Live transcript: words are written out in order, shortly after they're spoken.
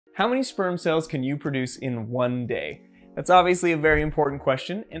How many sperm cells can you produce in one day? That's obviously a very important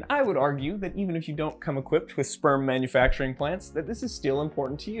question, and I would argue that even if you don't come equipped with sperm manufacturing plants, that this is still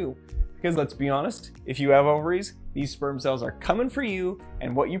important to you. Because let's be honest, if you have ovaries, these sperm cells are coming for you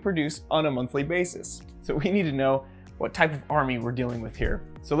and what you produce on a monthly basis. So we need to know what type of army we're dealing with here.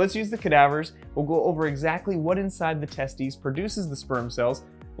 So let's use the cadavers. We'll go over exactly what inside the testes produces the sperm cells.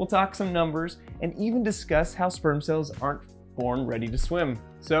 We'll talk some numbers and even discuss how sperm cells aren't born ready to swim.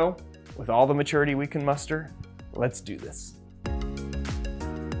 So with all the maturity we can muster, let's do this.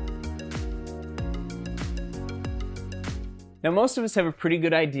 Now, most of us have a pretty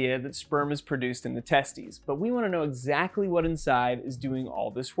good idea that sperm is produced in the testes, but we want to know exactly what inside is doing all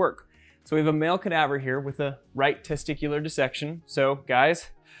this work. So we have a male cadaver here with a right testicular dissection. So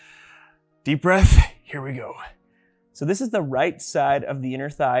guys, deep breath, here we go. So this is the right side of the inner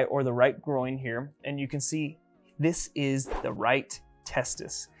thigh or the right groin here, and you can see this is the right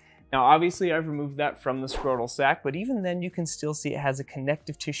testis. Now obviously I've removed that from the scrotal sac, but even then you can still see it has a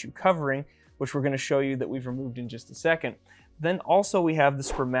connective tissue covering, which we're going to show you that we've removed in just a second. Then also we have the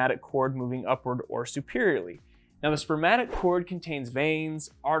spermatic cord moving upward or superiorly. Now the spermatic cord contains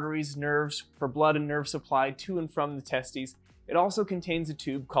veins, arteries, nerves for blood and nerve supply to and from the testes. It also contains a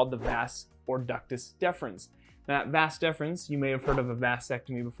tube called the vas or ductus deferens. Now that vas deferens, you may have heard of a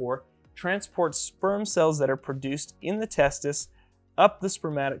vasectomy before, transports sperm cells that are produced in the testis up the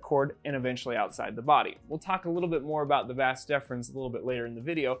spermatic cord and eventually outside the body. We'll talk a little bit more about the vas deferens a little bit later in the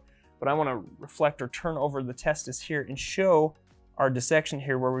video, but I want to reflect or turn over the testis here and show our dissection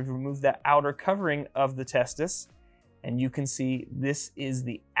here where we've removed that outer covering of the testis. And you can see this is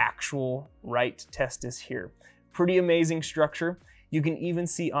the actual right testis here. Pretty amazing structure. You can even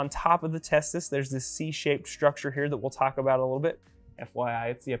see on top of the testis, there's this C-shaped structure here that we'll talk about a little bit. FYI,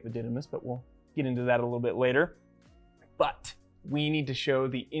 it's the epididymis, but we'll get into that a little bit later. But we need to show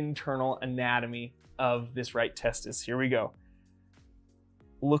the internal anatomy of this right testis. Here we go.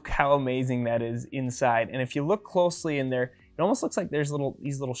 Look how amazing that is inside. And if you look closely in there, it almost looks like there's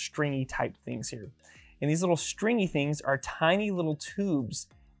these little stringy type things here. And these little stringy things are tiny little tubes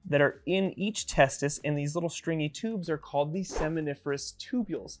that are in each testis, and these little stringy tubes are called the seminiferous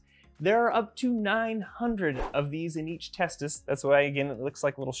tubules. There are up to 900 of these in each testis. That's why, again, it looks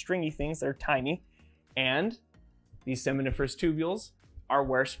like little stringy things. They're tiny. And these seminiferous tubules are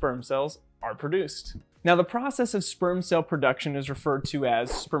where sperm cells are produced. Now, the process of sperm cell production is referred to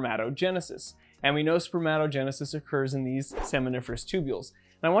as spermatogenesis. And we know spermatogenesis occurs in these seminiferous tubules.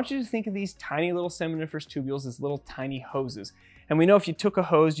 And I want you to think of these tiny little seminiferous tubules as little tiny hoses. And we know if you took a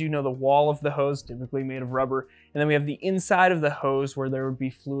hose, you know the wall of the hose, typically made of rubber, and then we have the inside of the hose where there would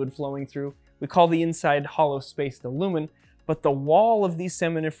be fluid flowing through. We call the inside hollow space the lumen, but the wall of these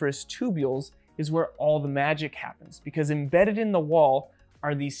seminiferous tubules is where all the magic happens, because embedded in the wall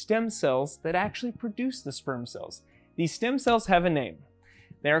are these stem cells that actually produce the sperm cells. These stem cells have a name.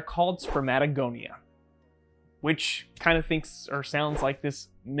 They're called Spermatogonia, which kind of thinks or sounds like this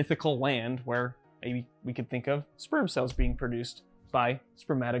mythical land where maybe we could think of sperm cells being produced by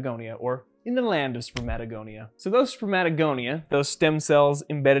Spermatogonia, or in the land of Spermatogonia. So those Spermatogonia, those stem cells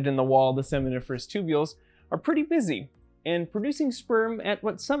embedded in the wall of the seminiferous tubules, are pretty busy and producing sperm at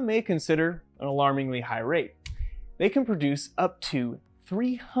what some may consider an alarmingly high rate. They can produce up to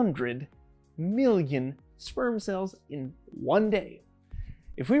 300 million sperm cells in one day.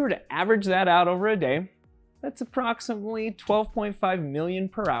 If we were to average that out over a day, that's approximately 12.5 million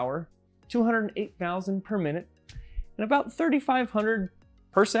per hour, 208,000 per minute, and about 3,500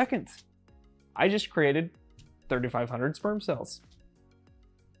 per second. I just created 3,500 sperm cells.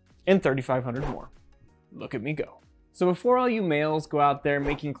 And 3,500 more. Look at me go. So before all you males go out there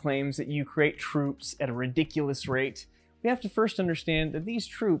making claims that you create troops at a ridiculous rate, we have to first understand that these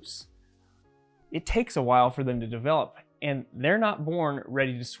troops, it takes a while for them to develop, and they're not born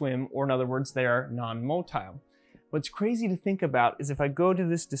ready to swim, or in other words, they are non-motile. What's crazy to think about is if I go to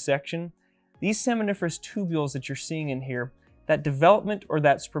this dissection, these seminiferous tubules that you're seeing in here, that development or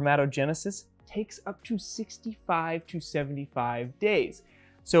that spermatogenesis takes up to 65 to 75 days.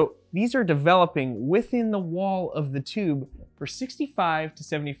 So these are developing within the wall of the tube for 65 to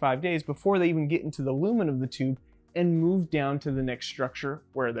 75 days before they even get into the lumen of the tube and move down to the next structure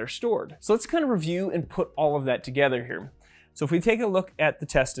where they're stored. So let's kind of review and put all of that together here. So if we take a look at the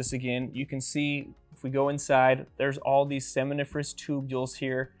testis again, you can see if we go inside, there's all these seminiferous tubules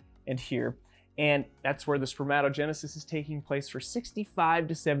here and here. And that's where the spermatogenesis is taking place for 65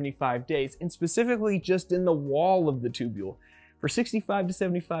 to 75 days, and specifically just in the wall of the tubule. For 65 to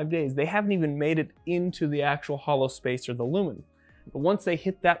 75 days, they haven't even made it into the actual hollow space or the lumen. But once they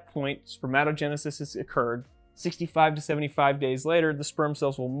hit that point, spermatogenesis has occurred, 65 to 75 days later, the sperm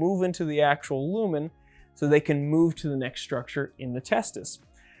cells will move into the actual lumen so they can move to the next structure in the testis.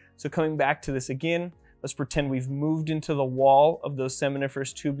 So coming back to this again, let's pretend we've moved into the wall of those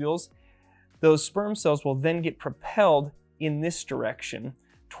seminiferous tubules. Those sperm cells will then get propelled in this direction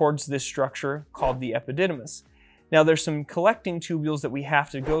towards this structure called the epididymis. Now there's some collecting tubules that we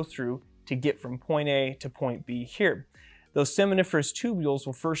have to go through to get from point A to point B here. Those seminiferous tubules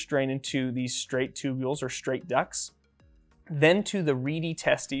will first drain into these straight tubules or straight ducts, then to the reedy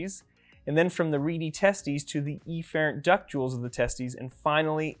testes, and then from the reedy testes to the efferent ductules of the testes, and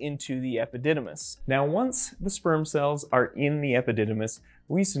finally into the epididymis. Now once the sperm cells are in the epididymis,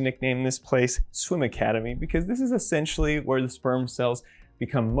 we used to nickname this place Swim Academy because this is essentially where the sperm cells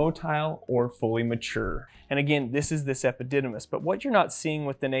become motile or fully mature. And again, this is this epididymis, but what you're not seeing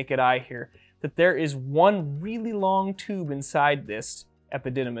with the naked eye here, that there is one really long tube inside this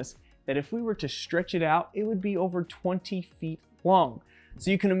epididymis that if we were to stretch it out, it would be over 20 feet long.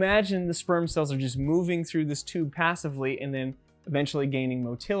 So you can imagine the sperm cells are just moving through this tube passively and then eventually gaining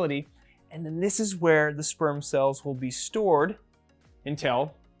motility. And then this is where the sperm cells will be stored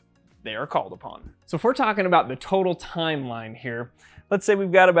until they are called upon. So if we're talking about the total timeline here, let's say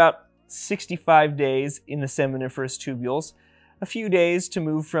we've got about 65 days in the seminiferous tubules, a few days to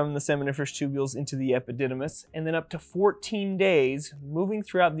move from the seminiferous tubules into the epididymis, and then up to 14 days moving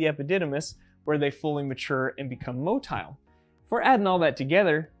throughout the epididymis where they fully mature and become motile. If we're adding all that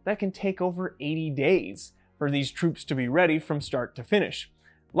together, that can take over 80 days for these troops to be ready from start to finish.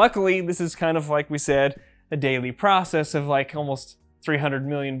 Luckily, this is kind of, like we said, a daily process of like almost 300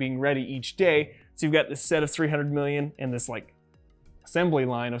 million being ready each day. So you've got this set of 300 million and this like assembly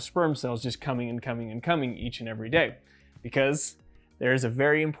line of sperm cells just coming and coming and coming each and every day, because there is a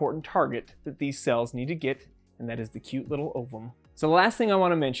very important target that these cells need to get, and that is the cute little ovum. So the last thing I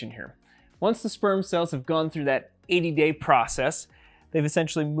want to mention here, once the sperm cells have gone through that 80-day process, they've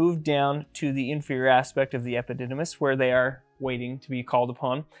essentially moved down to the inferior aspect of the epididymis where they are waiting to be called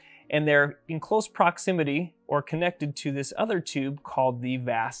upon, and they're in close proximity or connected to this other tube called the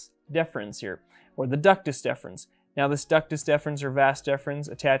vas deferens here, or the ductus deferens. Now this ductus deferens or vas deferens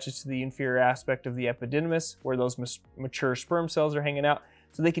attaches to the inferior aspect of the epididymis where those mature sperm cells are hanging out,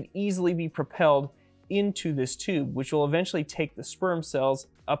 so they can easily be propelled into this tube, which will eventually take the sperm cells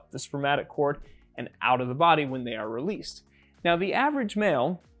up the spermatic cord and out of the body when they are released. Now the average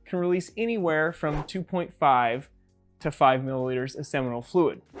male can release anywhere from 2.5 to 5 milliliters of seminal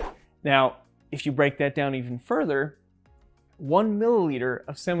fluid. Now, if you break that down even further, 1 milliliter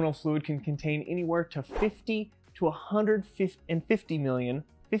of seminal fluid can contain anywhere to 50 to 150 million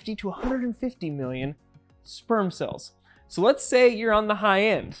sperm cells. So let's say you're on the high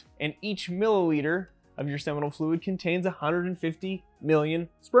end and each milliliter of your seminal fluid contains 150 million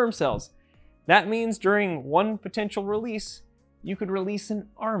sperm cells. That means during one potential release, you could release an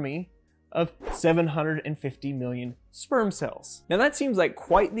army of 750 million sperm cells. Now that seems like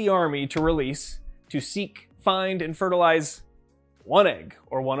quite the army to release to seek, find, and fertilize one egg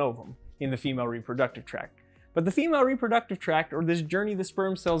or one ovum in the female reproductive tract. But the female reproductive tract, or this journey the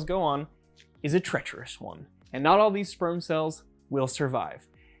sperm cells go on, is a treacherous one. And not all these sperm cells will survive.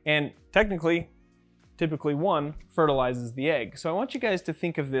 And technically, typically one fertilizes the egg. So I want you guys to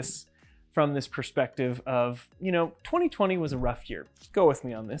think of this from this perspective of, 2020 was a rough year. Go with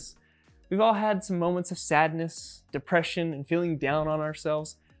me on this. We've all had some moments of sadness, depression, and feeling down on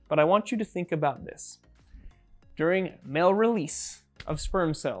ourselves, but I want you to think about this. During male release of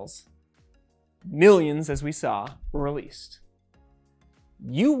sperm cells, millions, as we saw, were released.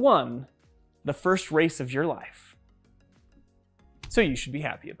 You won the first race of your life. So you should be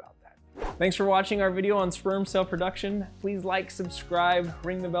happy about that. Thanks for watching our video on sperm cell production. Please like, subscribe,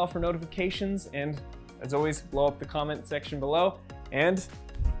 ring the bell for notifications, and as always, blow up the comment section below, and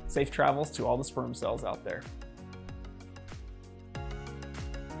safe travels to all the sperm cells out there.